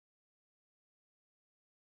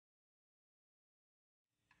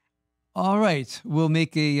All right, we'll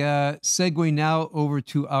make a segue now over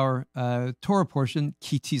to our Torah portion,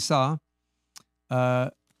 Kitisa,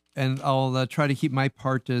 and I'll try to keep my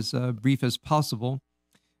part as brief as possible.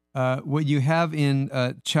 What you have in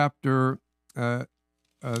chapter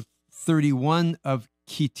 31 of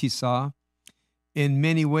Kitisa, in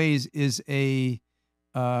many ways, is a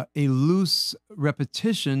loose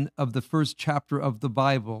repetition of the first chapter of the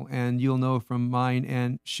Bible, and you'll know from mine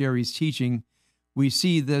and Sheri's teaching, we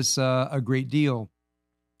see this a great deal,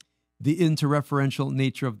 the interreferential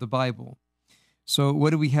nature of the Bible. So what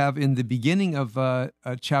do we have in the beginning of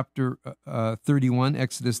chapter 31,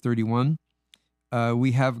 Exodus 31?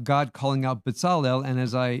 We have God calling out Bezalel, and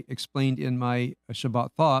as I explained in my Shabbat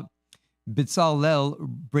thought, Bezalel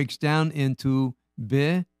breaks down into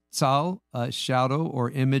Bezal, shadow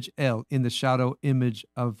or image, El, in the shadow image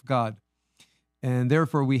of God. And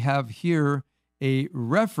therefore we have here a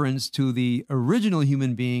reference to the original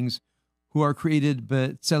human beings who are created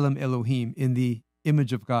B'Tselem Elohim, in the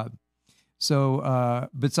image of God. So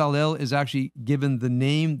Bezalel is actually given the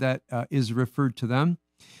name that is referred to them.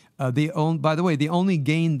 By the way, they only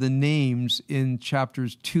gained the names in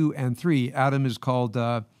chapters 2 and 3. Adam is called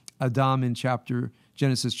Adam in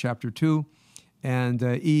Genesis chapter 2, and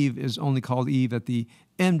Eve is only called Eve at the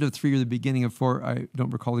end of 3 or the beginning of 4. I don't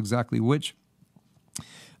recall exactly which.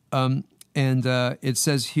 And it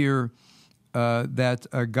says here that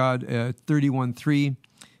God, 31:3,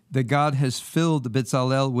 that God has filled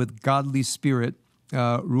Bezalel with godly spirit,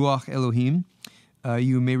 Ruach Elohim.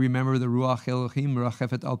 You may remember the Ruach Elohim,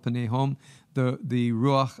 Rachefet al Panei Hom, the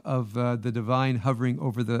Ruach of the divine hovering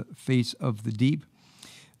over the face of the deep.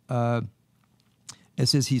 It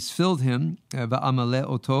says he's filled him, Va'amale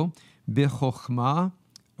oto, Bechochma,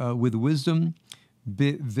 with wisdom,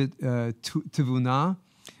 Tivuna,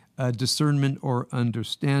 discernment or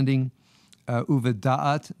understanding,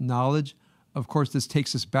 Uveda'at, knowledge. Of course, this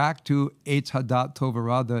takes us back to Eitz Hadat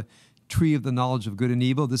Tovara, the tree of the knowledge of good and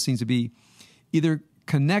evil. This seems to be either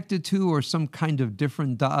connected to or some kind of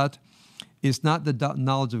different da'at. It's not the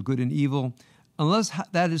knowledge of good and evil, unless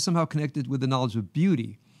that is somehow connected with the knowledge of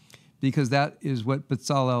beauty, because that is what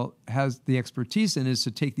Bezalel has the expertise in, is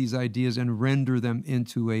to take these ideas and render them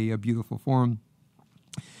into a beautiful form.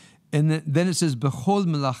 And then it says, Bechol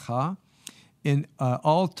melacha, in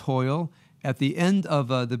all toil. At the end of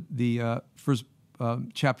the first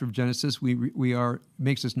chapter of Genesis,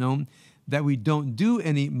 makes us known that we don't do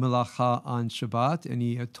any melacha on Shabbat,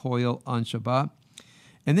 any toil on Shabbat.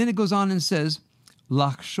 And then it goes on and says,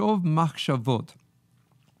 Lachshov machshavot.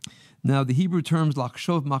 Now, the Hebrew terms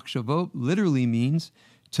Lachshov machshavot literally means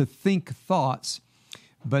to think thoughts.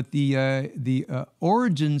 But the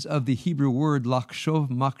origins of the Hebrew word Lachshov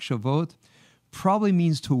machshavot probably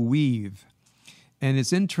means to weave. And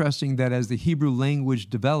it's interesting that as the Hebrew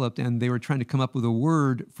language developed and they were trying to come up with a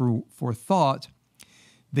word for thought,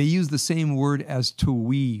 they used the same word as to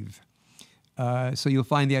weave. So you'll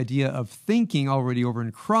find the idea of thinking already over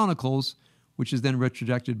in Chronicles, which is then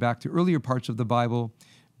retrojected back to earlier parts of the Bible.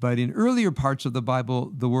 But in earlier parts of the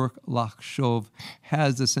Bible, the word lachshov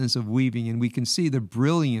has the sense of weaving, and we can see the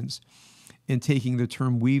brilliance in taking the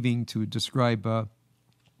term weaving to describe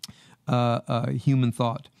human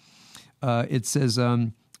thought. It says,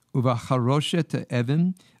 uvacharoshet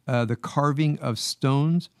evim, the carving of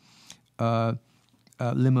stones, limelot,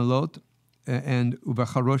 and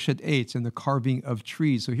uvacharoshet eitz, and the carving of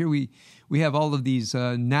trees. So here we have all of these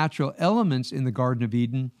natural elements in the Garden of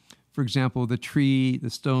Eden. For example, the tree, the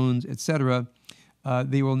stones, etc.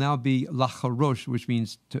 They will now be lacharosh, which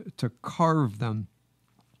means to carve them.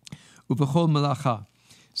 Uvachol melacha.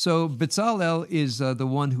 So Bezalel is the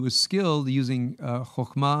one who is skilled using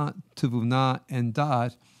chokhmah, tevunah, and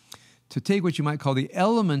da'at to take what you might call the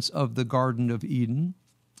elements of the Garden of Eden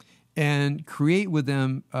and create with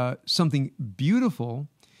them something beautiful,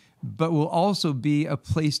 but will also be a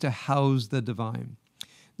place to house the divine.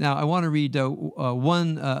 Now, I want to read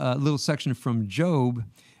one little section from Job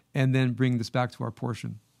and then bring this back to our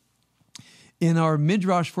portion. In our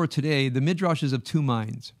Midrash for today, the Midrash is of two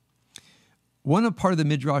minds. One part of the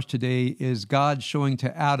Midrash today is God showing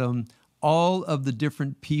to Adam all of the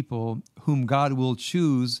different people whom God will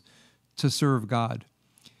choose to serve God.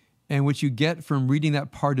 And what you get from reading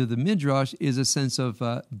that part of the Midrash is a sense of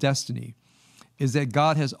destiny, is that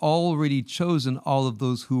God has already chosen all of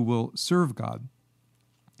those who will serve God.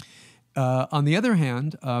 On the other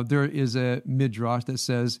hand, there is a Midrash that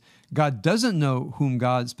says God doesn't know whom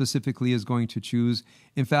God specifically is going to choose.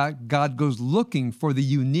 In fact, God goes looking for the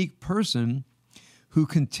unique person who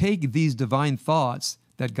can take these divine thoughts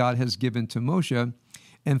that God has given to Moshe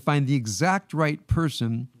and find the exact right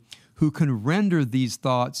person who can render these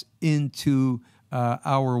thoughts into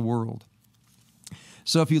our world.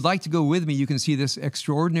 So if you'd like to go with me, you can see this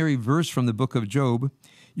extraordinary verse from the book of Job.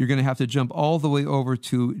 You're going to have to jump all the way over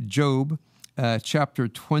to Job chapter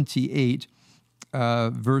 28,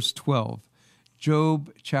 verse 12.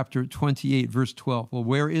 Job chapter 28, verse 12. Well,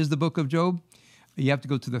 where is the book of Job? You have to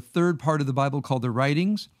go to the third part of the Bible called the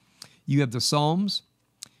writings. You have the Psalms,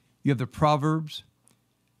 you have the Proverbs,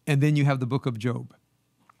 and then you have the book of Job.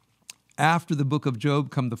 After the book of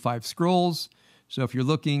Job come the 5 scrolls. So if you're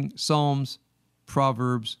looking, Psalms,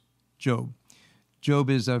 Proverbs, Job. Job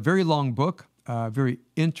is a very long book, very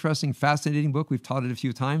interesting, fascinating book. We've taught it a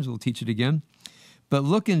few times. We'll teach it again. But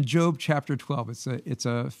look in Job chapter 12. It's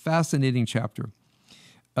a fascinating chapter.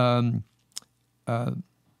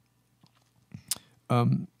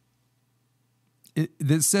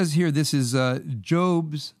 It says here, this is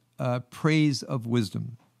Job's praise of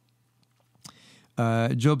wisdom.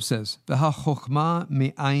 Job says, "V'ha chokhmah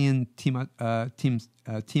me'ayin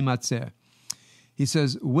timatzeh." He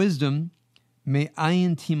says, wisdom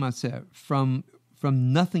me'ayin timatzeh, from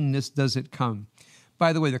nothingness does it come.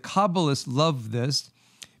 By the way, the Kabbalists love this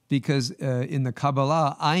because in the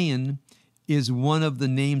Kabbalah, ayin is one of the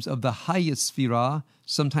names of the highest sphira,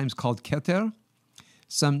 sometimes called Keter,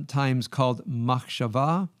 sometimes called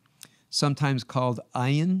machshava, sometimes called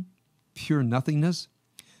ayin, pure nothingness,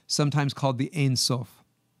 sometimes called the Ein Sof.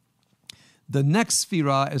 The next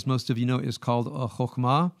sphira, as most of you know, is called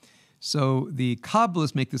chokhmah. So the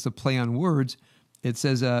Kabbalists make this a play on words. It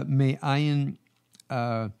says, me'ayin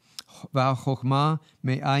v'chokhmah,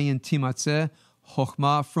 me'ayin timatzeh.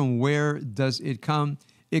 Chokhmah, from where does it come?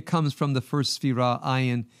 It comes from the first sphira,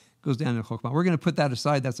 ayin, goes down to chokhmah. We're going to put that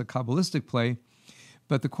aside. That's a Kabbalistic play.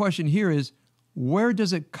 But the question here is, where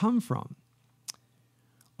does it come from?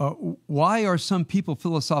 Why are some people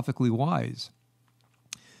philosophically wise?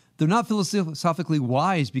 They're not philosophically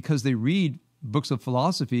wise because they read books of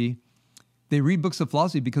philosophy. They read books of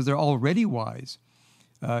philosophy because they're already wise.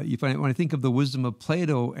 When I think of the wisdom of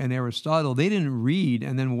Plato and Aristotle, they didn't read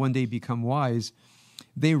and then one day become wise.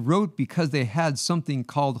 They wrote because they had something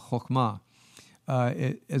called chokhmah,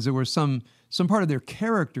 as there was some part of their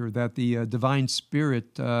character that the divine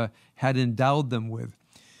spirit had endowed them with.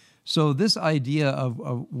 So this idea of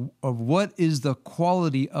what is the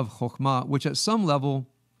quality of chokhmah, which at some level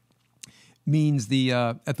means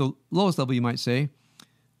at the lowest level you might say,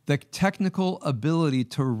 the technical ability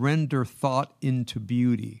to render thought into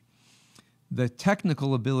beauty. The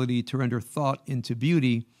technical ability to render thought into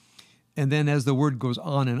beauty, and then as the word goes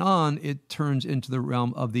on, it turns into the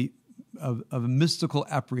realm of a mystical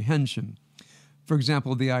apprehension. For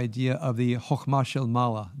example, the idea of the chokhmah shel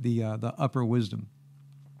mala, the upper wisdom.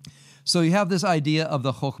 So you have this idea of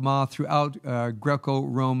the chokhmah throughout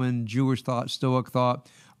Greco-Roman, Jewish thought, Stoic thought,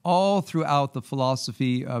 all throughout the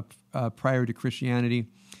philosophy prior to Christianity.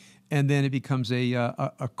 And then it becomes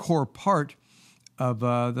a core part of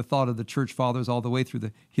the thought of the church fathers all the way through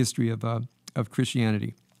the history of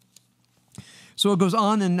Christianity. So it goes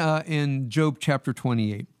on in Job chapter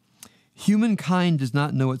 28. Humankind does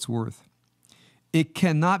not know its worth. It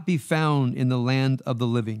cannot be found in the land of the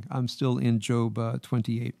living. I'm still in Job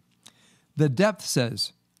 28. The depth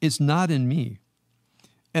says, it's not in me.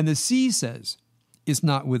 And the sea says, it's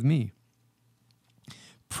not with me.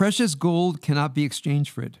 Precious gold cannot be exchanged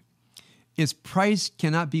for it. Its price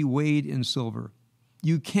cannot be weighed in silver.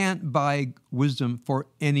 You can't buy wisdom for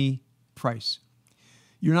any price.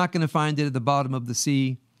 You're not going to find it at the bottom of the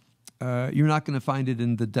sea. You're not going to find it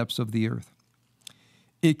in the depths of the earth.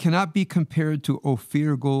 It cannot be compared to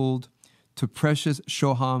Ophir gold, to precious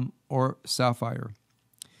shoham or sapphire.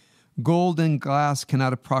 Gold and glass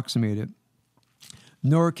cannot approximate it,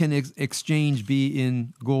 nor can exchange be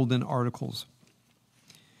in golden articles.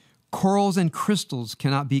 Corals and crystals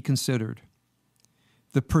cannot be considered.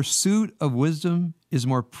 The pursuit of wisdom is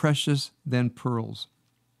more precious than pearls.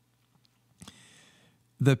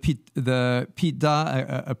 The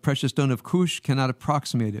pitdah, a precious stone of Cush, cannot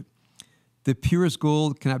approximate it. The purest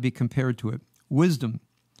gold cannot be compared to it. Wisdom,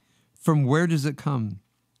 from where does it come?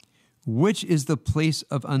 Which is the place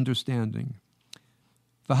of understanding?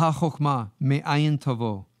 V'ha chokhmah me'ayin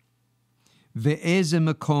tavo, ve'eze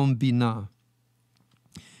makom binah.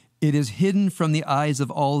 It is hidden from the eyes of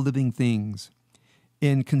all living things,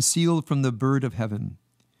 and concealed from the bird of heaven.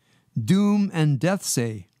 Doom and death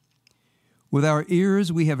say, with our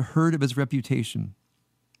ears we have heard of its reputation.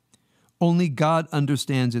 Only God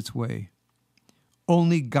understands its way.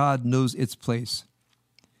 Only God knows its place.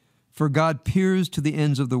 For God peers to the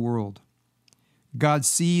ends of the world. God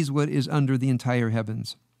sees what is under the entire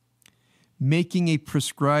heavens, making a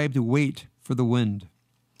prescribed weight for the wind,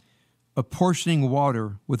 apportioning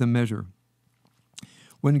water with a measure.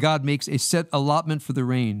 When God makes a set allotment for the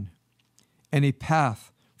rain and a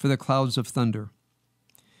path for the clouds of thunder.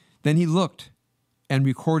 Then he looked and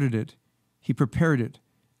recorded it. He prepared it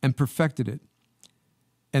and perfected it.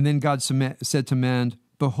 And then God said to man,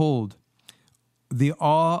 behold, the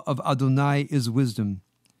awe of Adonai is wisdom,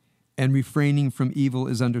 and refraining from evil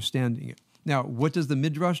is understanding it. Now, what does the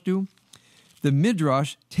Midrash do? The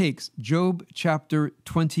Midrash takes Job chapter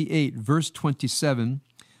 28, verse 27.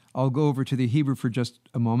 I'll go over to the Hebrew for just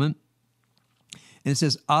a moment. And it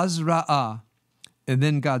says, Azra'ah, and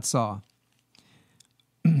then God saw.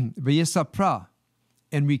 V'yesapra,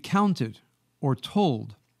 and recounted or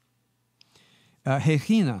told.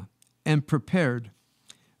 Hechina, and prepared.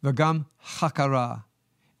 V'gam hakara,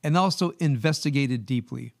 and also investigated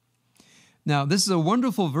deeply. Now, this is a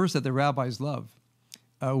wonderful verse that the rabbis love.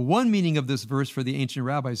 One meaning of this verse for the ancient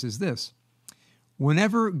rabbis is this.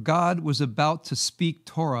 Whenever God was about to speak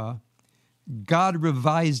Torah, God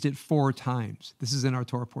revised it 4 times. This is in our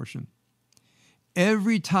Torah portion.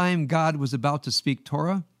 Every time God was about to speak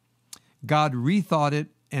Torah, God rethought it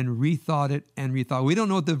and rethought it and rethought. We don't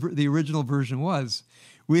know what the original version was.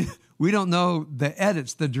 We don't know the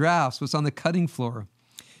edits, the drafts, what's on the cutting floor.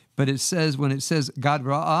 But it says, when it says God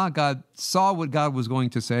ra'ah, God saw what God was going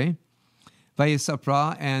to say,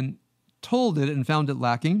 vayesapra, and told it and found it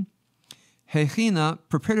lacking. Hechina,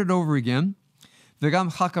 prepared it over again.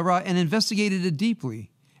 V'gam hakara, and investigated it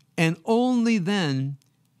deeply. And only then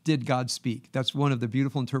did God speak. That's one of the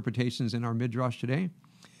beautiful interpretations in our Midrash today.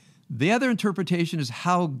 The other interpretation is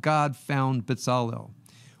how God found Bezalel.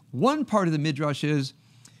 One part of the Midrash is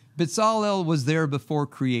Bezalel was there before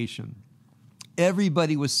creation.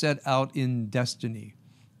 Everybody was set out in destiny.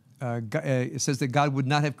 It says that God would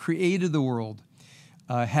not have created the world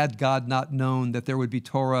had God not known that there would be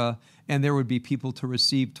Torah and there would be people to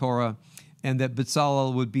receive Torah, and that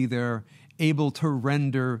Bezalel would be there able to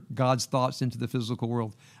render God's thoughts into the physical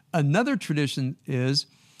world. Another tradition is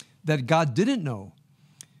that God didn't know,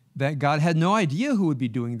 that God had no idea who would be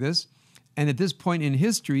doing this. And at this point in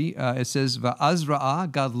history, it says,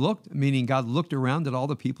 Va'azra'ah, God looked, meaning God looked around at all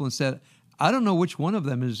the people and said, I don't know which one of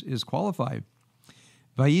them is qualified.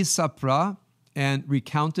 Vayisapra, and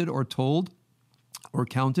recounted or told or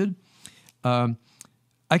counted.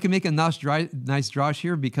 I can make a nice drash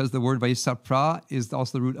here because the word Vayisapra is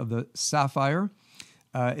also the root of the sapphire.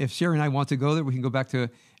 If Sheri and I want to go there, we can go back to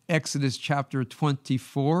Exodus chapter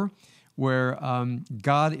 24, where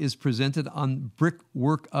God is presented on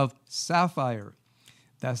brickwork of sapphire.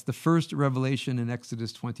 That's the first revelation in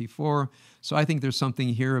Exodus 24. So I think there's something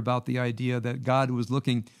here about the idea that God was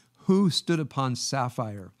looking who stood upon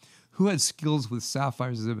sapphire, who had skills with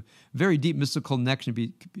sapphires. There's a very deep mystical connection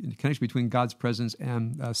between God's presence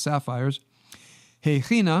and sapphires.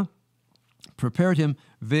 Hechina, prepared him,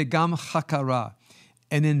 vegam hakara,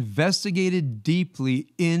 and investigated deeply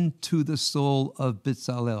into the soul of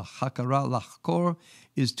Bezalel. Hakara, lachkor,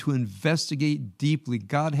 is to investigate deeply.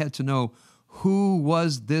 God had to know who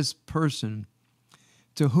was this person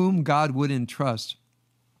to whom God would entrust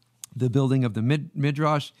the building of the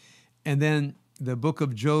Midrash. And then the book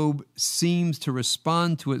of Job seems to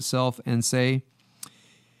respond to itself and say,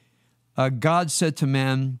 God said to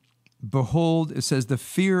man, behold, it says, the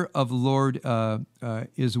fear of the Lord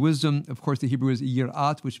is wisdom. Of course, the Hebrew is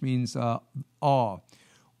yirat, which means awe.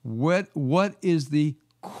 What is the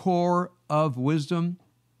core of wisdom?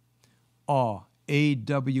 Awe,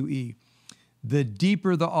 A-W-E. The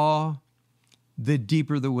deeper the awe, the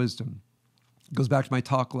deeper the wisdom. It goes back to my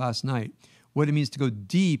talk last night. What it means to go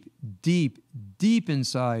deep, deep, deep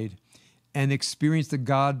inside and experience the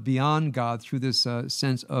God beyond God through this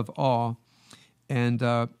sense of awe.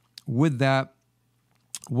 And with that,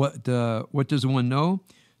 what does one know?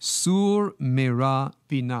 Sur mera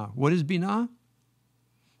bina. What is bina?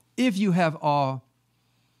 If you have awe,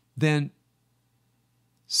 then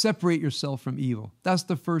separate yourself from evil. That's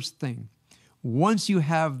the first thing. Once you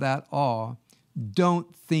have that awe,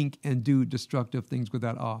 don't think and do destructive things with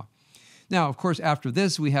that awe. Now, of course, after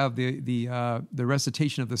this, we have the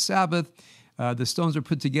recitation of the Sabbath. The stones are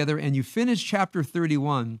put together, and you finish chapter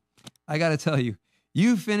 31. I got to tell you,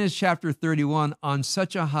 you finish chapter 31 on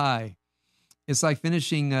such a high. It's like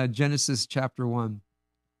finishing Genesis chapter 1.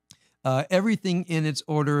 Everything in its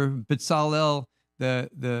order. Bezalel,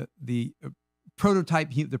 the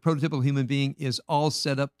prototypical human being, is all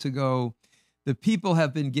set up to go. The people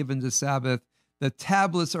have been given the Sabbath. The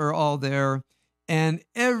tablets are all there. And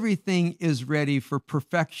everything is ready for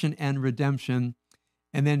perfection and redemption.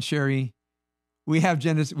 And then, Sheri, we have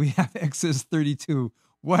Exodus 32.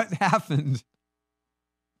 What happened?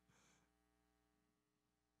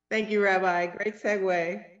 Thank you, Rabbi. Great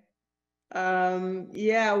segue.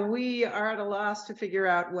 Yeah, we are at a loss to figure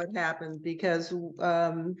out what happened because,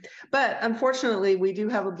 but unfortunately, we do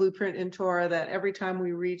have a blueprint in Torah that every time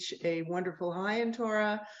we reach a wonderful high in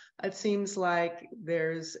Torah, it seems like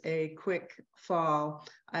there's a quick fall.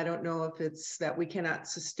 I don't know if it's that we cannot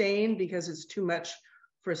sustain because it's too much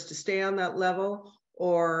for us to stay on that level,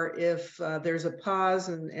 or if there's a pause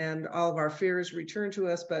and all of our fears return to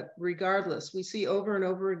us. But regardless, we see over and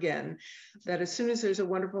over again that as soon as there's a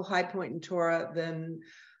wonderful high point in Torah, then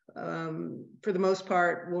for the most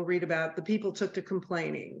part, we'll read about the people took to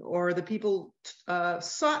complaining, or the people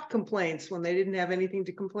sought complaints when they didn't have anything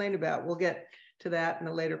to complain about. We'll get to that in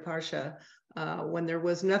a later parsha, when there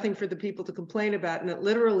was nothing for the people to complain about. And it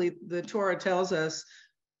literally, the Torah tells us,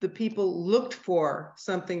 the people looked for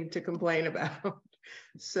something to complain about.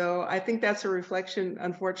 So I think that's a reflection,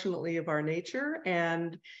 unfortunately, of our nature.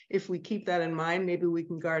 And if we keep that in mind, maybe we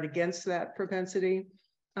can guard against that propensity.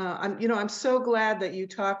 I'm so glad that you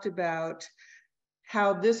talked about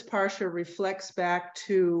how this parsha reflects back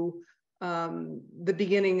to the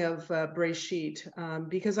beginning of Breshit,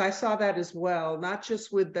 because I saw that as well, not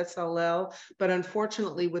just with Bezalel, but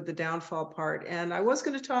unfortunately with the downfall part. And I was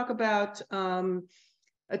going to talk about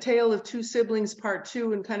A Tale of Two Siblings, part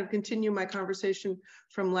 2, and kind of continue my conversation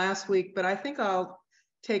from last week, but I think I'll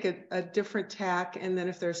take a different tack, and then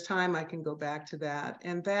if there's time, I can go back to that.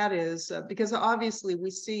 And that is because obviously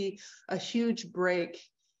we see a huge break,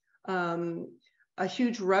 a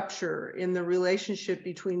huge rupture in the relationship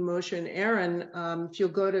between Moshe and Aaron. If you'll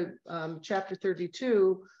go to chapter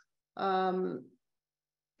 32,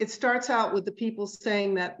 it starts out with the people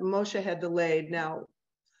saying that Moshe had delayed. Now,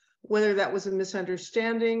 whether that was a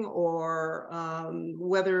misunderstanding or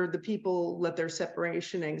whether the people let their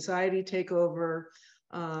separation anxiety take over,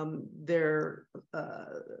 that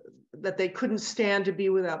they couldn't stand to be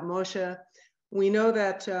without Moshe. We know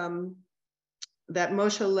that that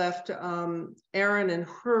Moshe left Aaron and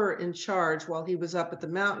Hur in charge while he was up at the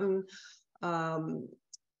mountain.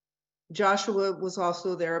 Joshua was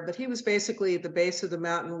also there, but he was basically at the base of the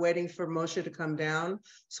mountain waiting for Moshe to come down.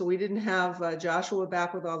 So we didn't have Joshua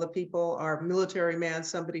back with all the people, our military man,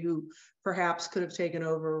 somebody who perhaps could have taken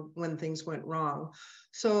over when things went wrong.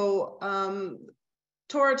 So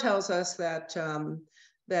Torah tells us that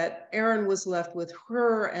that Aaron was left with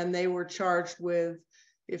Hur, and they were charged with,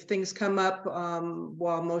 if things come up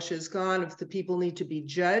while Moshe is gone, if the people need to be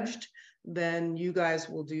judged, then you guys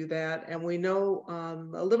will do that. And we know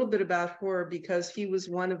a little bit about Hur because he was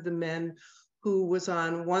one of the men who was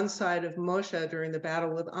on one side of Moshe during the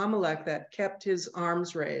battle with Amalek that kept his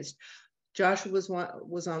arms raised. Joshua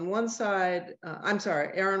was on one side,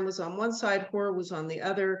 Aaron was on one side, Hur was on the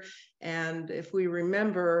other. And if we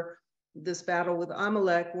remember this battle with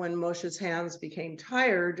Amalek, when Moshe's hands became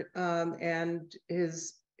tired and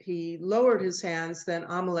he lowered his hands, then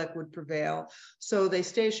Amalek would prevail. So they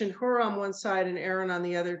stationed Hur on one side and Aaron on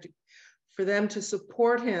the other for them to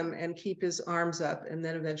support him and keep his arms up. And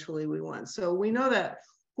then eventually we won. So we know that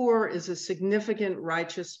Hur is a significant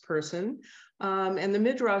righteous person. And the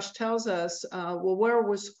Midrash tells us, well, where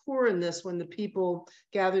was Hur in this when the people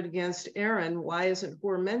gathered against Aaron? Why isn't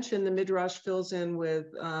Hur mentioned? The Midrash fills in with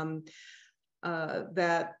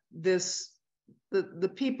that the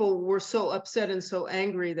people were so upset and so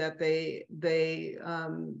angry that they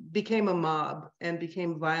became a mob and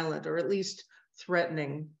became violent, or at least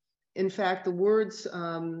threatening. In fact, the words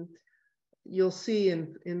you'll see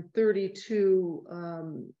in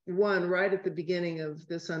 32:1, right at the beginning of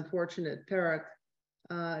this unfortunate parak,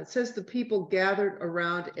 it says the people gathered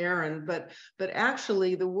around Aaron, but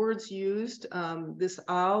actually the words used, this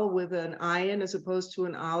al with an ayin as opposed to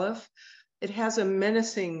an aleph, it has a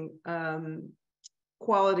menacing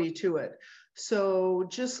quality to it. So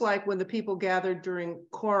just like when the people gathered during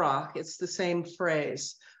Korach, it's the same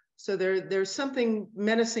phrase. So there's something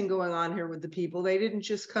menacing going on here with the people. They didn't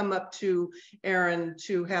just come up to Aaron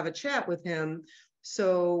to have a chat with him.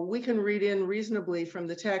 So we can read in reasonably from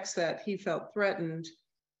the text that he felt threatened.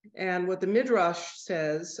 And what the Midrash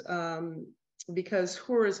says, because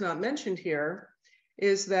Hur is not mentioned here,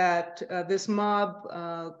 is that this mob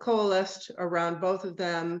coalesced around both of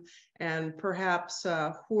them, and perhaps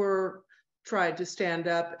Hur tried to stand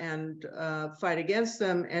up and fight against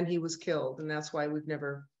them, and he was killed. And that's why we've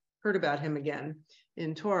never heard about him again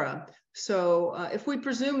in Torah. So if we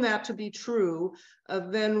presume that to be true,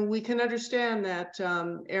 then we can understand that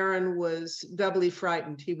Aaron was doubly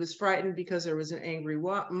frightened. He was frightened because there was an angry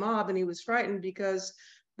mob, and he was frightened because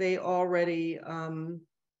they already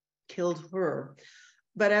killed Hur.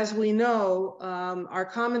 But as we know, our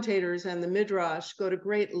commentators and the Midrash go to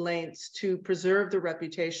great lengths to preserve the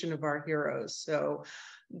reputation of our heroes. So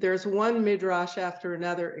there's one Midrash after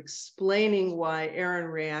another explaining why Aaron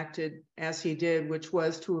reacted as he did, which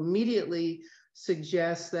was to immediately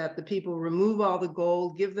suggest that the people remove all the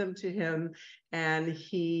gold, give them to him, and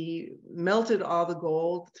he melted all the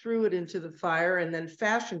gold, threw it into the fire, and then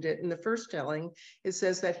fashioned it. In the first telling, it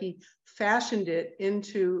says that he fashioned it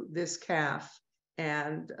into this calf.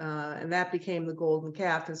 And that became the golden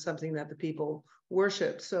calf and something that the people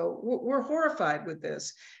worshiped. So we're horrified with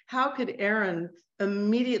this. How could Aaron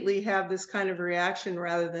immediately have this kind of reaction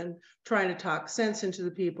rather than trying to talk sense into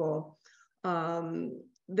the people?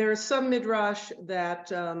 There's some midrash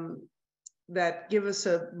that that give us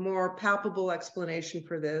a more palpable explanation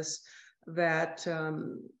for this, that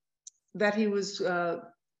that he was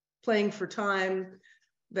playing for time,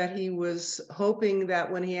 that he was hoping that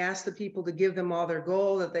when he asked the people to give them all their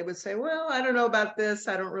gold, that they would say, well, I don't know about this.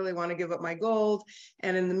 I don't really want to give up my gold.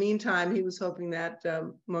 And in the meantime, he was hoping that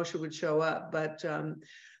Moshe would show up. But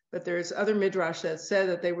there's other midrash that said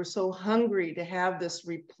that they were so hungry to have this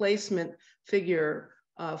replacement figure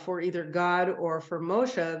for either God or for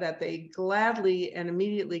Moshe that they gladly and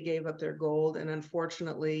immediately gave up their gold. And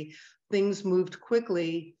unfortunately, things moved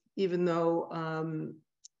quickly, even though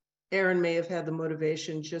Aaron may have had the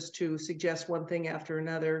motivation just to suggest one thing after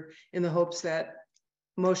another in the hopes that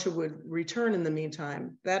Moshe would return in the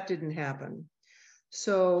meantime. That didn't happen.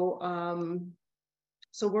 So,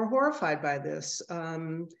 so we're horrified by this.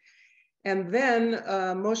 And then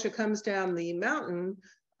Moshe comes down the mountain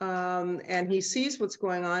and he sees what's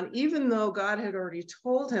going on, even though God had already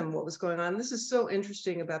told him what was going on. This is so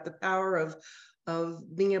interesting about the power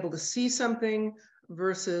of being able to see something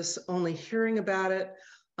versus only hearing about it.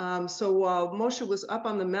 So while Moshe was up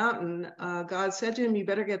on the mountain, God said to him, you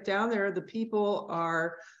better get down there. The people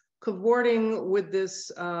are cavorting with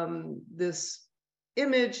this, this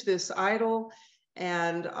image, this idol,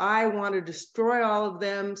 and I want to destroy all of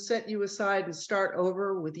them, set you aside and start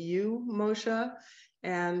over with you, Moshe.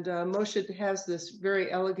 And Moshe has this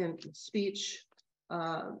very elegant speech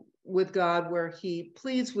with God where he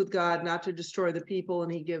pleads with God not to destroy the people,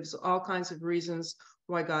 and he gives all kinds of reasons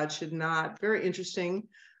why God should not. Very interesting.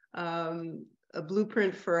 A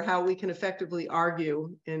blueprint for how we can effectively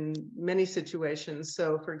argue in many situations.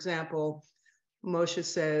 So, for example, Moshe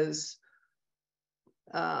says,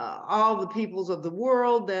 all the peoples of the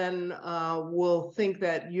world then will think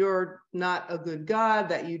that you're not a good God,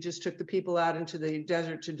 that you just took the people out into the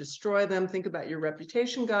desert to destroy them. Think about your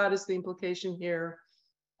reputation, God, is the implication here.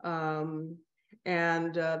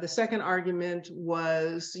 And the second argument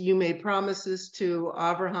was, you made promises to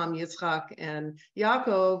Abraham, Yitzchak, and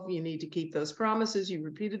Yaakov. You need to keep those promises. You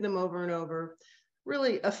repeated them over and over.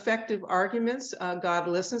 Really effective arguments. God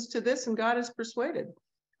listens to this, and God is persuaded.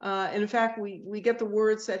 And in fact, we get the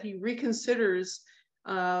words that he reconsiders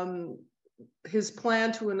his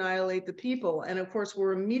plan to annihilate the people. And of course,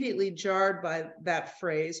 we're immediately jarred by that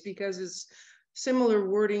phrase because it's similar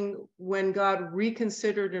wording when God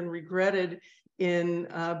reconsidered and regretted in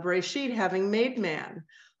Bereshit, having made man.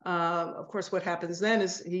 Of course, what happens then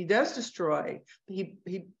is he does destroy. He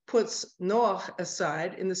puts Noah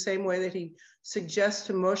aside in the same way that he suggests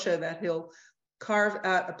to Moshe that he'll carve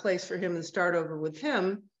out a place for him and start over with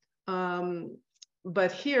him.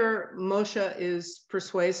 But here, Moshe is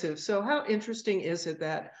persuasive. So how interesting is it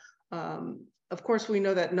that, of course, we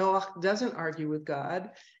know that Noah doesn't argue with God.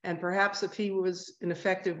 And perhaps if he was an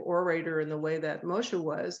effective orator in the way that Moshe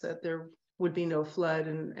was, that there would be no flood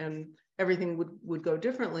and everything would go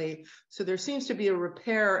differently. So there seems to be a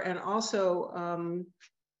repair and also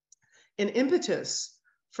an impetus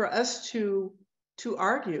for us to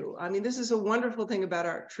argue. I mean, this is a wonderful thing about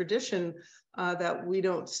our tradition that we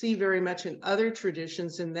don't see very much in other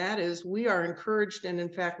traditions, and that is we are encouraged and in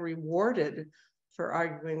fact rewarded for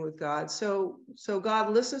arguing with God. So God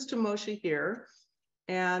listens to Moshe here,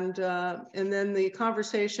 and then the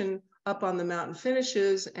conversation up on the mountain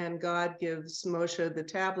finishes, and God gives Moshe the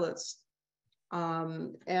tablets.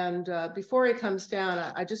 Before he comes down,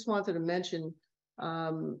 I just wanted to mention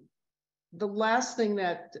the last thing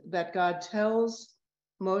that God tells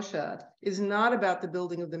Moshe is not about the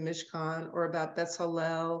building of the Mishkan or about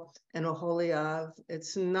Betzalel and Oholiav.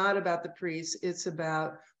 It's not about the priests. It's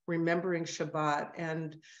about remembering Shabbat.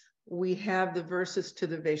 And we have the verses to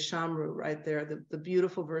the Veshamru right there, the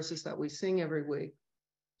beautiful verses that we sing every week.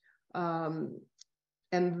 And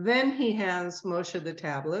then he hands Moshe the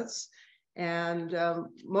tablets, and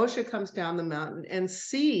Moshe comes down the mountain and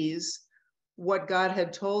sees what God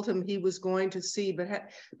had told him he was going to see,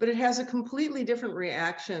 but it has a completely different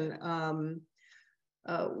reaction.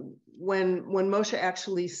 when Moshe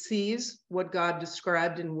actually sees what God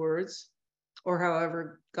described in words, or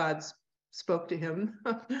however God spoke to him.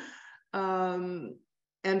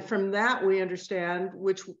 And from that, we understand,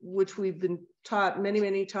 which we've been taught many,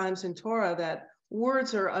 many times in Torah, that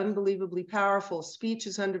words are unbelievably powerful. Speech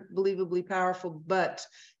is unbelievably powerful, but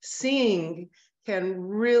seeing can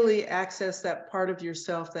really access that part of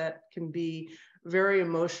yourself that can be very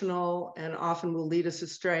emotional and often will lead us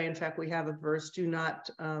astray. In fact, we have a verse, do not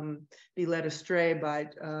be led astray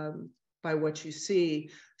by what you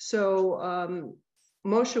see. So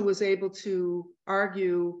Moshe was able to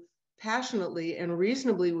argue passionately and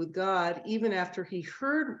reasonably with God, even after he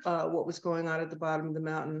heard what was going on at the bottom of the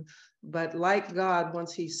mountain. But like God,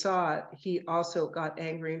 once he saw it, he also got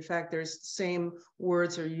angry. In fact, there's the same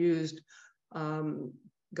words are used.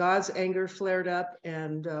 God's anger flared up,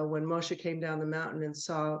 and when Moshe came down the mountain and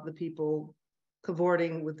saw the people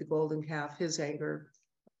cavorting with the golden calf, his anger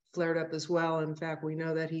flared up as well. In fact, we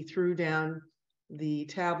know that he threw down the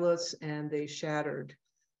tablets and they shattered.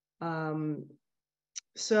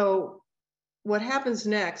 So what happens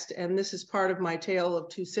next, and this is part of my tale of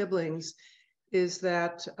two siblings, is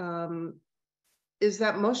that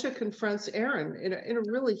Moshe confronts Aaron in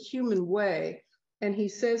a really human way. And he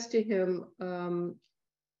says to him,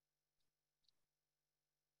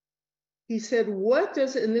 he said, what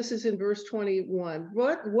does, and this is in verse 21,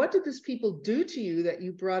 what did this people do to you that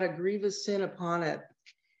you brought a grievous sin upon it?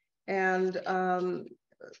 And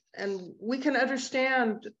we can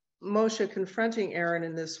understand Moshe confronting Aaron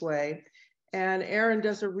in this way. And Aaron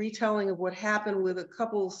does a retelling of what happened with a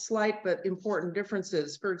couple slight but important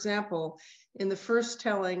differences. For example, in the first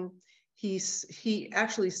telling, he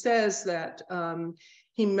actually says that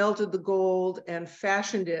he melted the gold and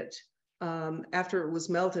fashioned it after it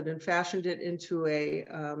was melted, and fashioned it into a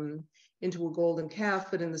golden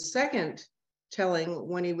calf. But in the second telling,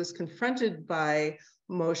 when he was confronted by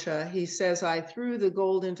Moshe, he says, I threw the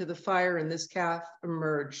gold into the fire and this calf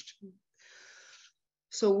emerged.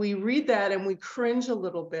 So we read that and we cringe a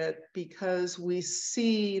little bit, because we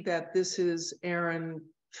see that this is Aaron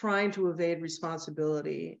trying to evade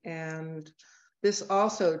responsibility. And this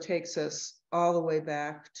also takes us all the way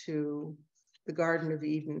back to the Garden of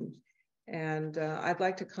Eden. And I'd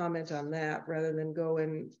like to comment on that rather than go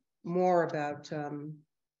in more about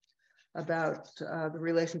the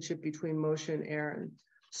relationship between Moshe and Aaron.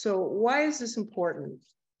 So why is this important?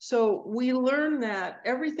 So we learn that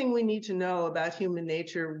everything we need to know about human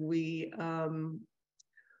nature, we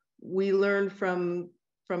learn from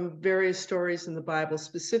various stories in the Bible,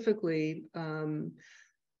 specifically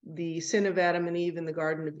the sin of Adam and Eve in the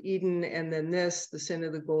Garden of Eden, and then the sin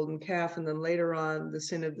of the golden calf, and then later on, the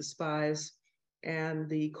sin of the spies and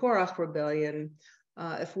the Korach rebellion.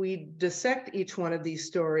 If we dissect each one of these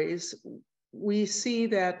stories, we see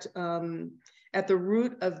that at the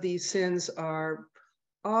root of these sins are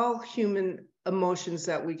all human emotions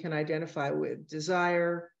that we can identify with: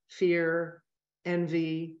 desire, fear,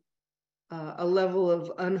 envy, a level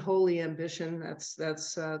of unholy ambition,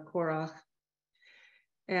 that's Korach.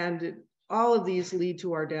 And all of these lead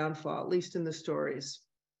to our downfall, at least in the stories.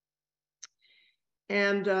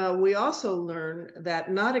 And we also learn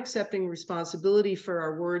that not accepting responsibility for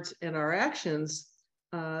our words and our actions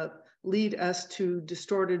lead us to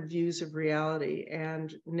distorted views of reality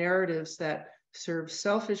and narratives that serve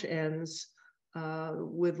selfish ends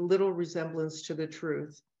with little resemblance to the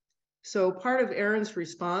truth. So part of Aaron's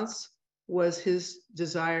response was his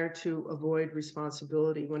desire to avoid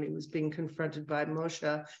responsibility when he was being confronted by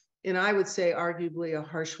Moshe, in, I would say, arguably a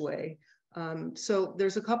harsh way. So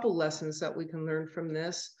there's a couple lessons that we can learn from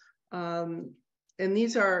this. And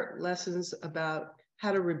these are lessons about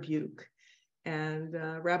how to rebuke. And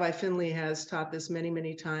Rabbi Finley has taught this many,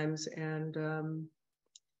 many times. And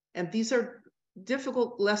these are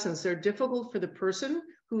difficult lessons. They're difficult for the person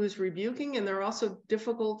who is rebuking, and they're also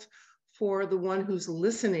difficult for the one who's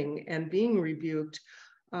listening and being rebuked.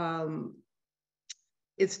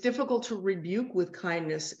 It's difficult to rebuke with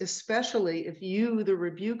kindness, especially if you, the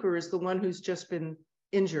rebuker, is the one who's just been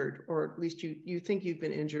injured, or at least you think you've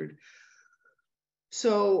been injured.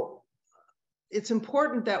 So it's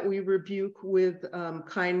important that we rebuke with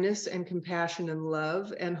kindness and compassion and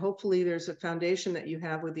love. And hopefully there's a foundation that you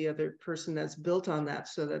have with the other person that's built on that,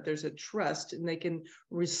 so that there's a trust and they can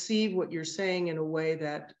receive what you're saying in a way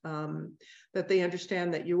that, that they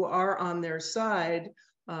understand that you are on their side.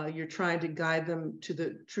 You're trying to guide them to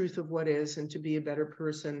the truth of what is and to be a better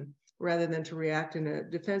person, rather than to react in a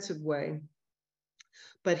defensive way.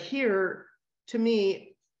 But here, to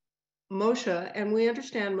me, Moshe, and we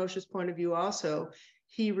understand Moshe's point of view also,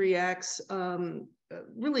 he reacts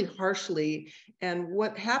really harshly. And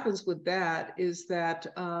what happens with that is that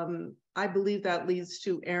I believe that leads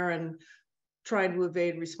to Aaron trying to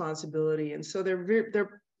evade responsibility. And so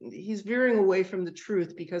he's veering away from the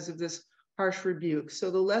truth because of this harsh rebuke.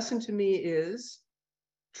 So the lesson to me is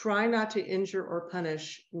try not to injure or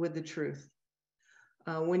punish with the truth.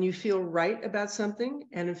 When you feel right about something,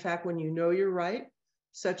 and in fact, when you know you're right,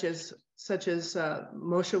 such as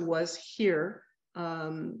Moshe was here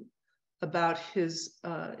about his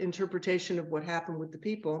interpretation of what happened with the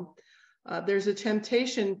people, there's a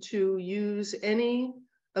temptation to use any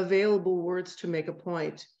available words to make a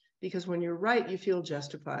point, because when you're right, you feel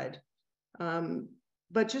justified.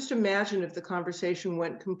 But just imagine if the conversation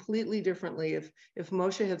went completely differently, if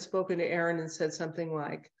Moshe had spoken to Aaron and said something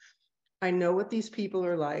like, I know what these people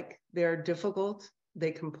are like. They're difficult,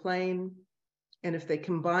 they complain, and if they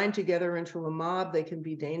combine together into a mob, they can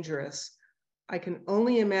be dangerous. I can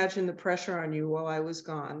only imagine the pressure on you while I was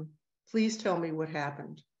gone. Please tell me what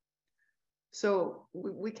happened. So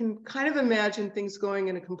we can kind of imagine things going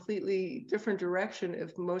in a completely different direction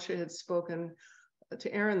if Moshe had spoken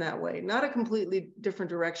to Aaron that way. Not a completely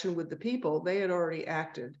different direction with the people, they had already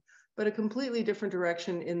acted, but a completely different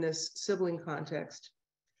direction in this sibling context.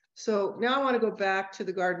 So now I want to go back to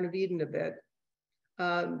the Garden of Eden a bit,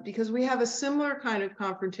 because we have a similar kind of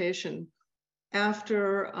confrontation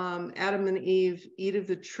after Adam and Eve eat of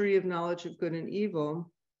the tree of knowledge of good and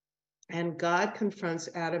evil. And God confronts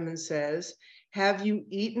Adam and says, have you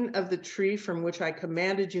eaten of the tree from which I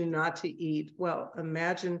commanded you not to eat? Well,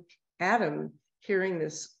 imagine Adam hearing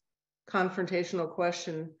this confrontational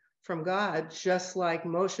question from God, just like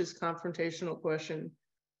Moshe's confrontational question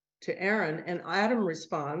to Aaron. And Adam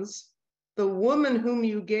responds, the woman whom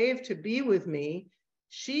you gave to be with me,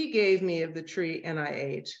 she gave me of the tree and I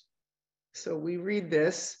ate. So we read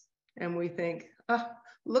this and we think,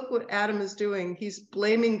 look what Adam is doing. He's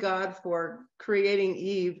blaming God for creating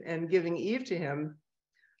Eve and giving Eve to him.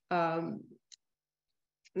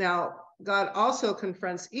 Now, God also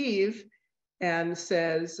confronts Eve and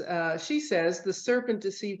says, she says, the serpent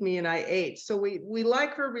deceived me and I ate. So we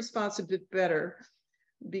like her response a bit better,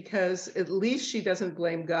 because at least she doesn't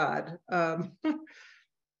blame God.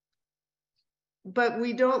 But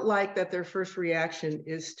we don't like that their first reaction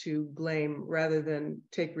is to blame rather than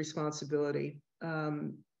take responsibility.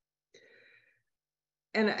 And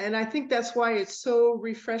I think that's why it's so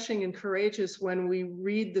refreshing and courageous when we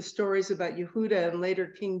read the stories about Yehuda and later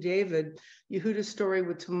King David. Yehuda's story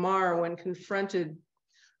with Tamar, when confronted,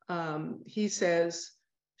 he says,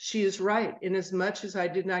 she is right, inasmuch as I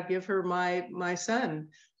did not give her my son.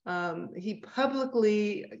 He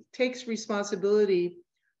publicly takes responsibility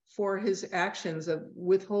for his actions of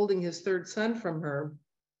withholding his third son from her.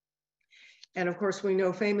 And of course, we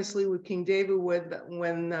know famously with King David,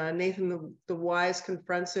 when Nathan the wise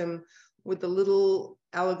confronts him with the little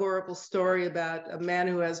allegorical story about a man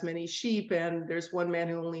who has many sheep, and there's one man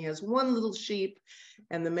who only has one little sheep,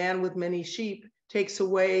 and the man with many sheep takes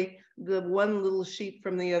away the one little sheep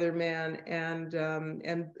from the other man, and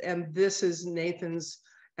this is Nathan's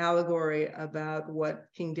allegory about what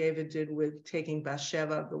King David did with taking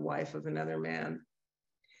Bathsheba, the wife of another man.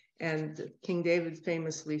 And King David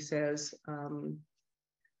famously says,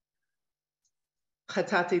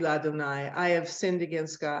 Chatati l'Adonai, I have sinned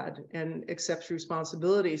against God, and accepts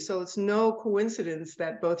responsibility. So it's no coincidence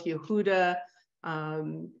that both Yehuda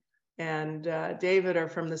and David are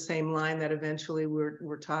from the same line that eventually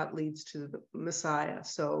we're taught leads to the Messiah.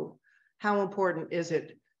 So how important is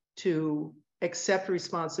it to accept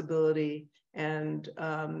responsibility and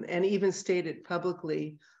even state it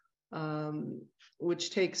publicly,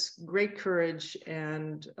 which takes great courage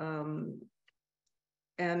and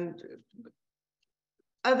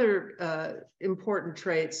other important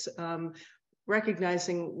traits,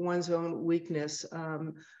 recognizing one's own weakness,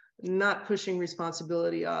 not pushing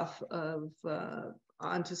responsibility off of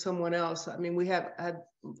onto someone else. I mean, we have had,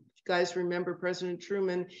 guys remember President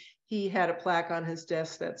Truman, he had a plaque on his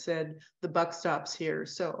desk that said, the buck stops here.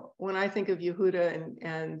 So when I think of Yehuda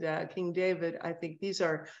and King David, I think these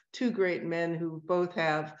are two great men who both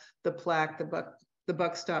have the plaque, the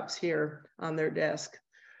buck stops here on their desk.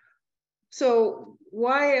 So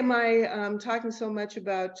why am I talking so much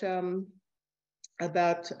about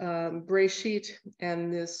Breshit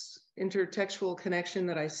and this intertextual connection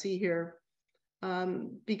that I see here?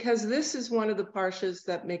 Because this is one of the parshas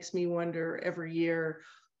that makes me wonder every year,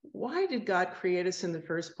 why did God create us in the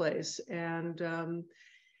first place? And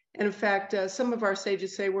in fact, some of our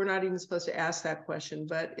sages say we're not even supposed to ask that question,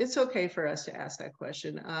 but it's okay for us to ask that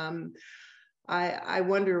question. I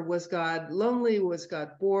wonder, was God lonely? Was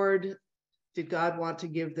God bored? did God want to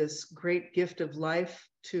give this great gift of life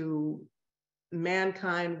to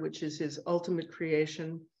mankind, which is his ultimate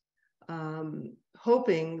creation,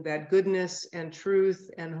 hoping that goodness and truth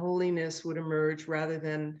and holiness would emerge rather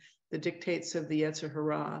than the dictates of the Yetzer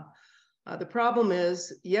Hara. The problem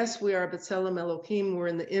is, yes, we are B'Tselem Elohim, we're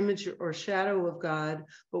in the image or shadow of God,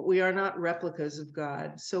 but we are not replicas of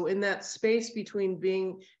God. So in that space between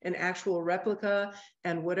being an actual replica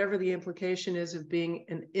and whatever the implication is of being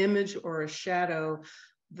an image or a shadow,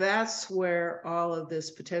 that's where all of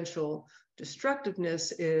this potential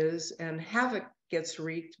destructiveness is, and havoc gets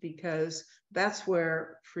wreaked, because that's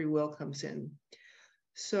where free will comes in.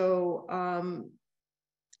 So,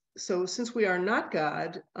 so since we are not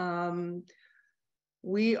God,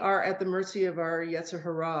 we are at the mercy of our Yetzer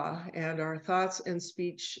Hara, and our thoughts and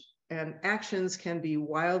speech and actions can be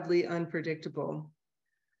wildly unpredictable.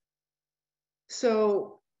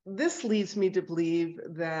 So this leads me to believe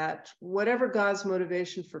that whatever God's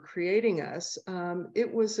motivation for creating us,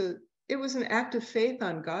 it was an act of faith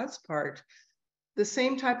on God's part. The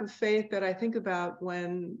same type of faith that I think about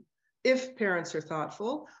if parents are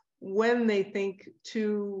thoughtful, when they think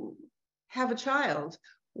to have a child,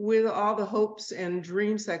 with all the hopes and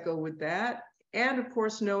dreams that go with that. And of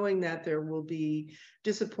course, knowing that there will be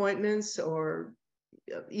disappointments or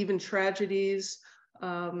even tragedies.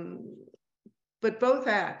 But both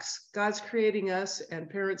acts, God's creating us and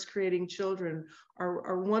parents creating children,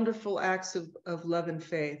 are wonderful acts of love and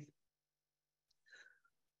faith.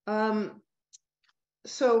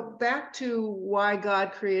 So back to why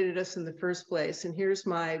God created us in the first place. And here's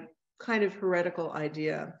my kind of heretical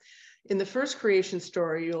idea. In the first creation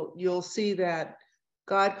story, you'll see that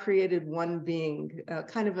God created one being,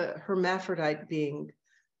 kind of a hermaphrodite being.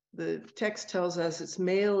 The text tells us it's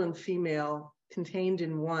male and female contained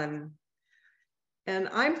in one. And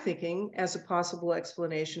I'm thinking, as a possible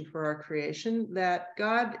explanation for our creation, that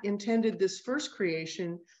God intended this first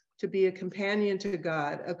creation to be a companion to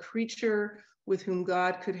God, a creature with whom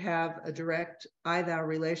God could have a direct I-thou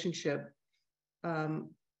relationship.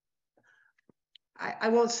 I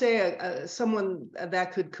won't say someone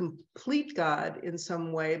that could complete God in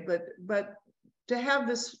some way, but to have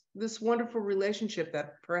this wonderful relationship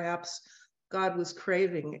that perhaps God was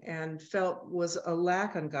craving and felt was a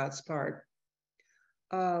lack on God's part.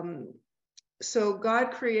 So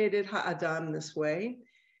God created Ha'adam this way,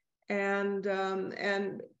 and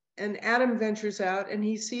Adam ventures out and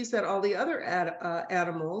he sees that all the other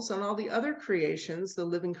animals and all the other creations, the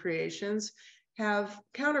living creations, have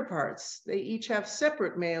counterparts. They each have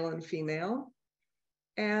separate male and female,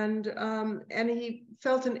 and he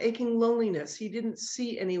felt an aching loneliness. He didn't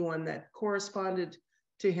see anyone that corresponded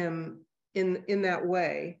to him in that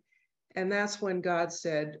way. And that's when God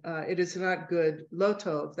said, it is not good, lo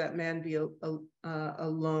tov, that man be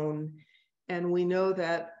alone. And we know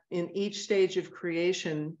that in each stage of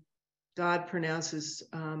creation, God pronounces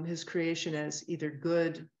his creation as either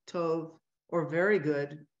good, tov, or very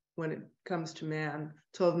good when it comes to man,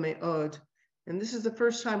 tov me'od. And this is the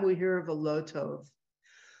first time we hear of a lo tov.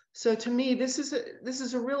 So to me, this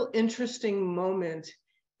is a real interesting moment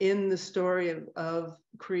in the story of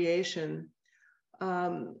creation.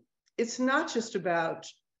 It's not just about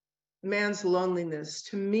man's loneliness.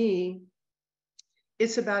 To me,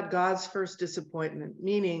 it's about God's first disappointment,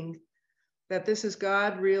 meaning that this is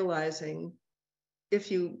God realizing,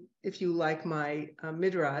 if you like my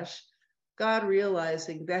midrash, God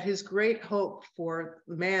realizing that his great hope for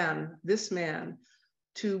man, this man,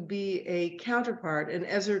 to be a counterpart, an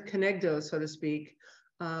Ezer Kenegdo, so to speak,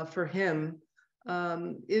 for him,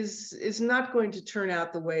 is not going to turn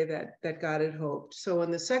out the way that God had hoped. So in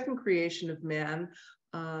the second creation of man,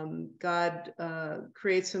 God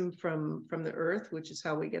creates him from the earth, which is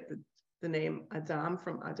how we get the name Adam,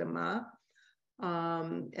 from Adamah.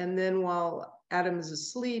 And then while Adam is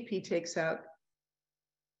asleep, he takes out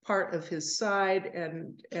part of his side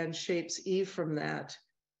and shapes Eve from that.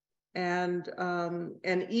 And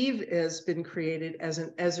Eve has been created as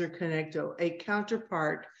an Ezer Kenegdo, a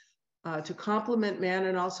counterpart to complement man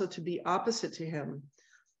and also to be opposite to him.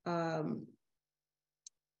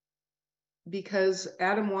 Because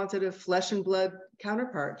Adam wanted a flesh and blood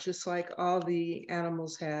counterpart, just like all the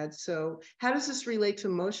animals had. So how does this relate to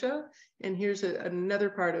Moshe? And here's another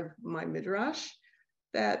part of my midrash,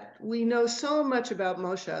 that we know so much about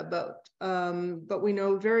Moshe, but we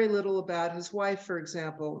know very little about his wife, for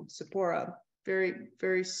example, Zipporah. Very,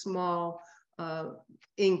 very small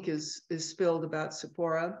ink is spilled about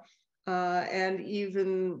Zipporah, and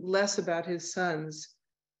even less about his sons.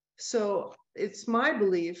 So it's my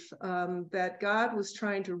belief that God was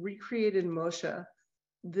trying to recreate in Moshe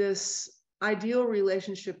this ideal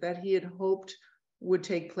relationship that he had hoped would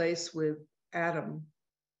take place with Adam.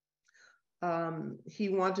 He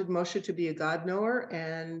wanted Moshe to be a God knower,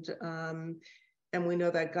 and we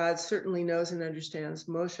know that God certainly knows and understands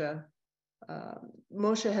Moshe.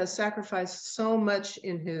 Moshe has sacrificed so much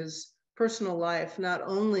in his personal life, not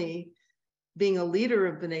only being a leader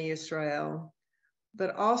of Bnei Yisrael,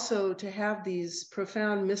 but also to have these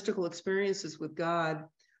profound mystical experiences with God,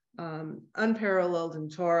 unparalleled in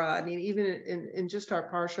Torah. I mean, even in just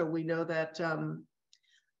our parsha, we know that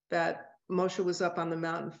that Moshe was up on the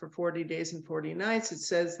mountain for 40 days and 40 nights. It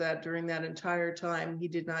says that during that entire time, he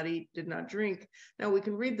did not eat, did not drink. Now, we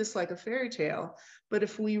can read this like a fairy tale, but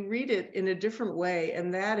if we read it in a different way,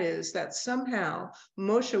 and that is that somehow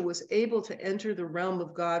Moshe was able to enter the realm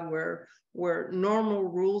of God where normal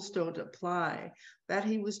rules don't apply, that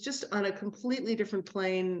he was just on a completely different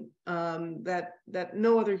plane that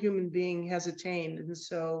no other human being has attained. And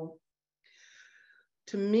so,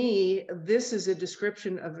 to me, this is a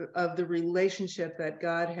description of the relationship that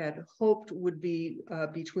God had hoped would be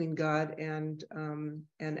between God and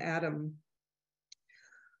Adam.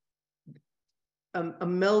 A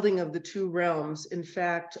melding of the two realms. In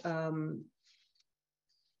fact, the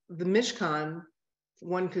Mishkan,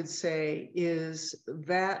 one could say, is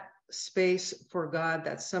that space for God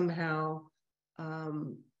that somehow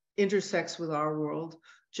intersects with our world.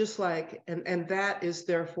 Just like, and that is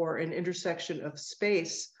therefore an intersection of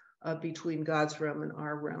space between God's realm and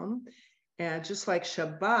our realm. And just like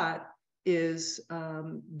Shabbat is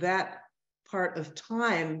that part of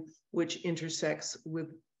time which intersects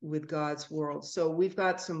with God's world. So we've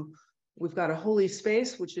got a holy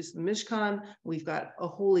space, which is the Mishkan. We've got a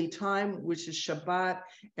holy time, which is Shabbat.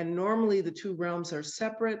 And normally the two realms are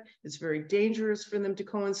separate. It's very dangerous for them to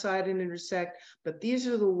coincide and intersect. But these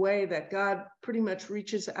are the way that God pretty much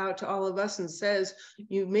reaches out to all of us and says,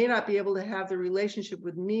 you may not be able to have the relationship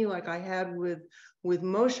with me like I had with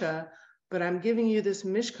Moshe, but I'm giving you this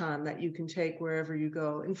Mishkan that you can take wherever you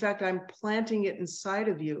go. In fact, I'm planting it inside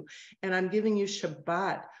of you, and I'm giving you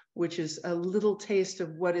Shabbat, which is a little taste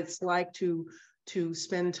of what it's like to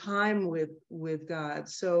spend time with God.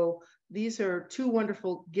 So these are two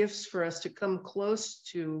wonderful gifts for us to come close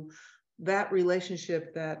to that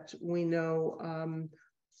relationship that we know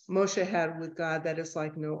Moshe had with God that is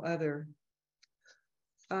like no other.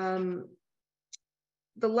 The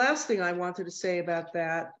last thing I wanted to say about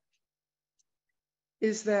that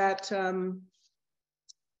is that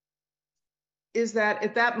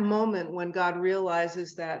at that moment when God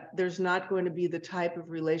realizes that there's not going to be the type of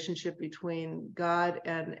relationship between God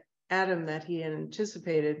and Adam that he had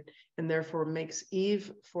anticipated, and therefore makes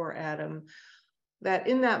Eve for Adam, that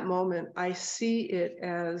in that moment, I see it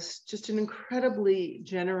as just an incredibly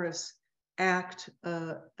generous act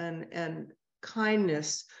and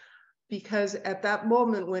kindness, because at that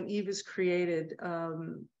moment when Eve is created,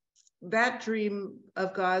 that dream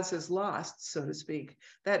of God's is lost, so to speak.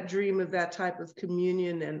 That dream of that type of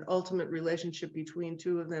communion and ultimate relationship between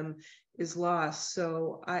two of them is lost.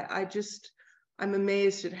 So I'm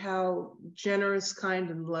amazed at how generous, kind,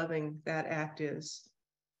 and loving that act is.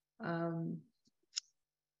 Shabbat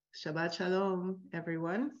Shalom,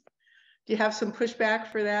 everyone. Do you have some pushback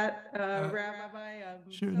for that, Rabbi?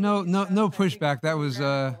 Sure. No pushback. That was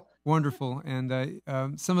wonderful. And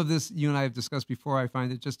some of this you and I have discussed before. I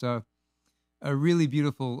find it just a really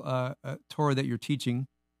beautiful Torah that you're teaching.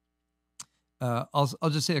 I'll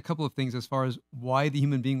just say a couple of things as far as why the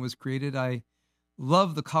human being was created. I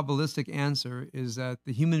love the Kabbalistic answer is that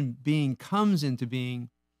the human being comes into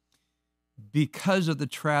being because of the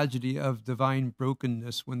tragedy of divine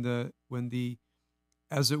brokenness, when the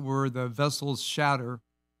as it were, the vessels shatter.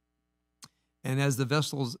 And as the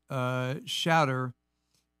vessels shatter,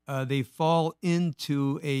 they fall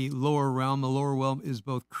into a lower realm. The lower realm is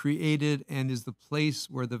both created and is the place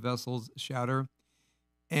where the vessels shatter.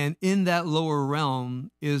 And in that lower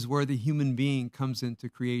realm is where the human being comes into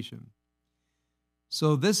creation.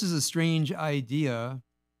 So this is a strange idea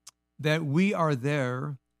that we are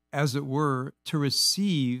there, as it were, to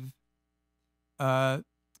receive the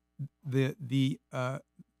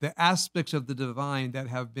aspects of the divine that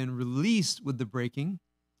have been released with the breaking.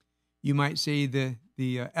 You might say the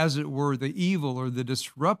as it were, the evil or the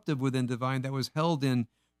disruptive within divine that was held in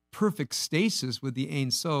perfect stasis with the Ein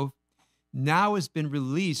Sof, now has been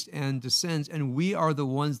released and descends, and we are the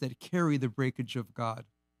ones that carry the breakage of God.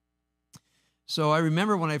 So I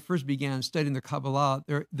remember when I first began studying the Kabbalah,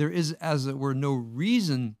 there is, as it were, no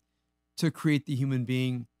reason to create the human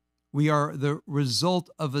being. We are the result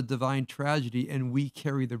of a divine tragedy, and we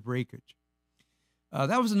carry the breakage.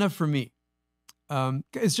 That was enough for me.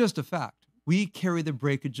 It's just a fact. We carry the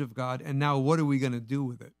breakage of God, and now what are we going to do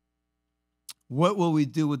with it? What will we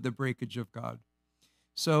do with the breakage of God?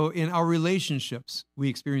 So in our relationships, we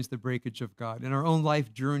experience the breakage of God. In our own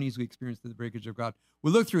life journeys, we experience the breakage of God.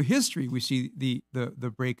 We look through history, we see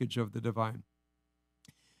the breakage of the divine.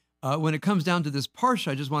 When it comes down to this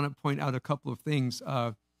parsha, I just want to point out a couple of things.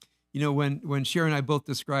 When Sheri and I both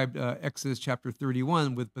described Exodus chapter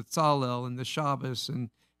 31 with Bezalel and the Shabbos and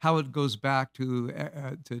how it goes back to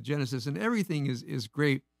Genesis, and everything is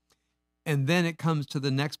great. And then it comes to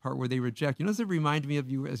the next part where they reject. You know, it reminded me of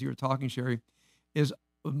you as you were talking, Sheri, is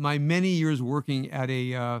my many years working at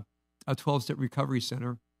a 12-step recovery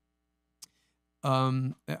center.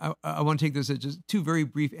 I want to take this at just two very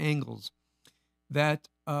brief angles. That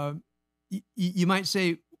you might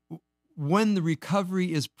say, when the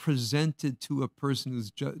recovery is presented to a person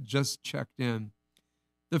who's just checked in,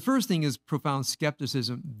 the first thing is profound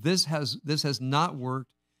skepticism. This has not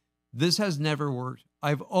worked. This has never worked.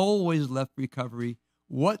 I've always left recovery.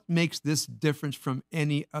 What makes this different from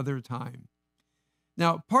any other time?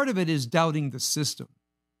 Now, part of it is doubting the system.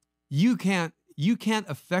 You can't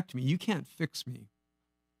affect me. You can't fix me.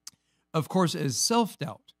 Of course, as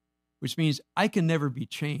self-doubt, which means I can never be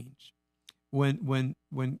changed. When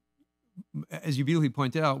as you beautifully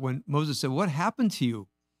pointed out, when Moses said, "What happened to you?"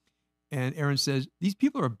 And Aaron says, "These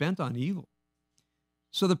people are bent on evil."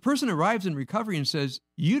 So the person arrives in recovery and says,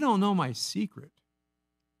 "You don't know my secret.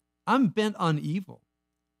 I'm bent on evil.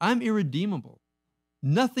 I'm irredeemable.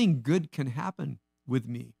 Nothing good can happen with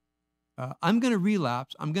me. I'm going to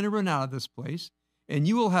relapse. I'm going to run out of this place, and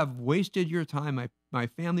you will have wasted your time. My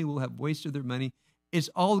family will have wasted their money. It's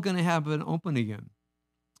all going to happen open again."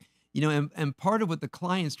 And part of what the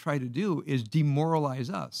clients try to do is demoralize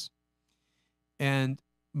us. And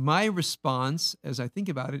my response, as I think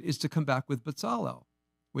about it, is to come back with Bezalel,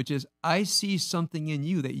 which is, I see something in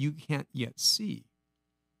you that you can't yet see.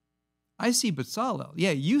 I see Bezalel.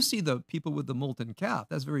 Yeah, you see the people with the molten calf.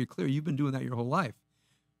 That's very clear. You've been doing that your whole life.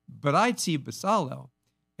 But I see Bezalel,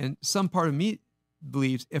 and some part of me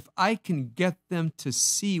believes if I can get them to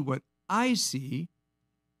see what I see,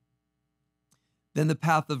 then the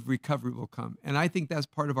path of recovery will come. And I think that's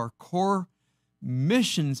part of our core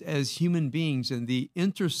missions as human beings, and the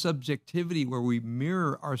intersubjectivity where we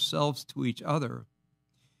mirror ourselves to each other.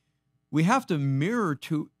 We have to mirror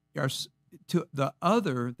to the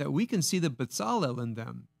other that we can see the Bezalel in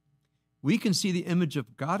them. We can see the image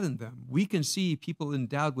of God in them. We can see people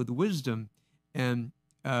endowed with wisdom and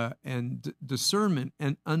discernment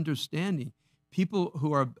and understanding. People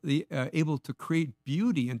who are able to create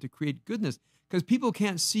beauty and to create goodness, because people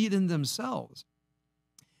can't see it in themselves.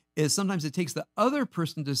 Sometimes it takes the other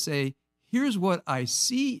person to say, "Here's what I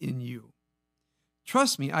see in you.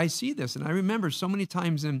 Trust me, I see this." And I remember so many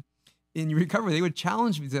times in recovery, they would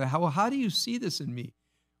challenge me to, how do you see this in me?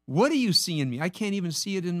 What do you see in me? I can't even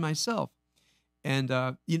see it in myself. And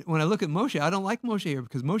when I look at Moshe, I don't like Moshe here,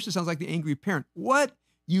 because Moshe sounds like the angry parent. What?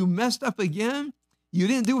 You messed up again? You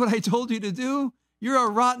didn't do what I told you to do? You're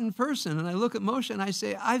a rotten person. And I look at Moshe and I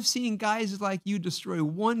say, I've seen guys like you destroy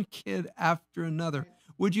one kid after another.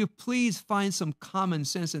 Would you please find some common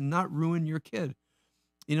sense and not ruin your kid?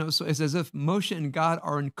 So it's as if Moshe and God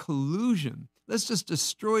are in collusion. Let's just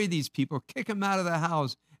destroy these people, kick them out of the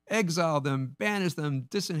house, exile them, banish them,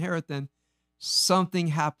 disinherit them. Something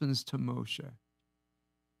happens to Moshe.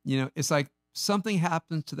 It's like something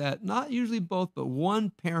happens to that, not usually both, but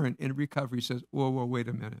one parent in recovery says, whoa, wait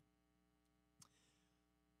a minute.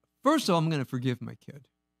 First of all, I'm going to forgive my kid.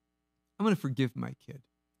 I'm going to forgive my kid.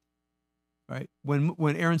 Right?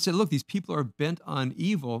 When Aaron said, look, these people are bent on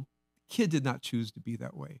evil, the kid did not choose to be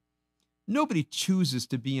that way. Nobody chooses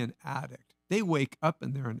to be an addict. They wake up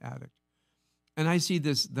and they're an addict. And I see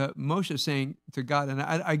the Moshe saying to God, and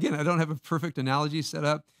I don't have a perfect analogy set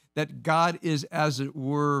up, that God is, as it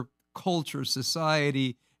were, culture,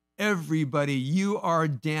 society, everybody. You are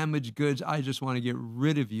damaged goods. I just want to get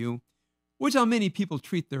rid of you, which how many people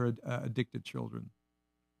treat their addicted children.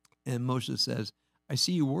 And Moshe says, I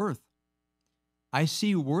see your worth. I see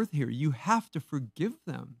your worth here. You have to forgive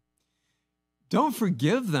them. Don't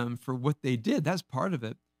forgive them for what they did. That's part of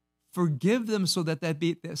it. Forgive them so that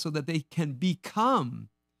they can become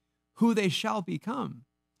who they shall become.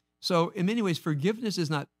 So in many ways, forgiveness is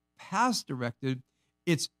not past directed,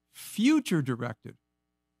 it's future directed.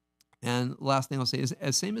 And last thing I'll say is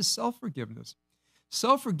same as self-forgiveness.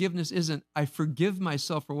 Self-forgiveness isn't, I forgive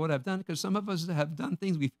myself for what I've done, because some of us have done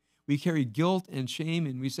things, we carry guilt and shame,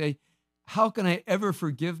 and we say, how can I ever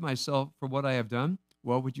forgive myself for what I have done?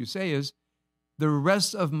 Well, what you say is, the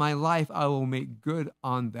rest of my life I will make good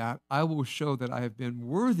on that. I will show that I have been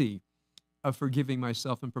worthy of forgiving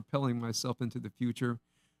myself and propelling myself into the future,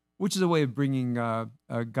 which is a way of bringing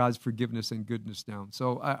God's forgiveness and goodness down.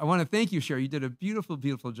 So I want to thank you, Sheri. You did a beautiful,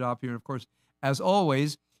 beautiful job here. And of course, as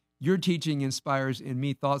always, your teaching inspires in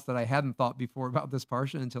me thoughts that I hadn't thought before about this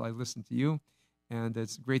parsha until I listened to you. And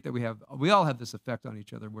it's great that we all have this effect on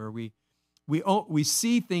each other where we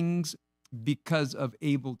see things because of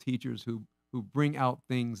able teachers who bring out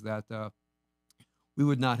things that we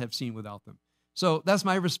would not have seen without them. So that's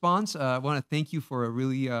my response. I want to thank you for a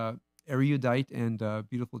really erudite and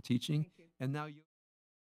beautiful teaching. And now you.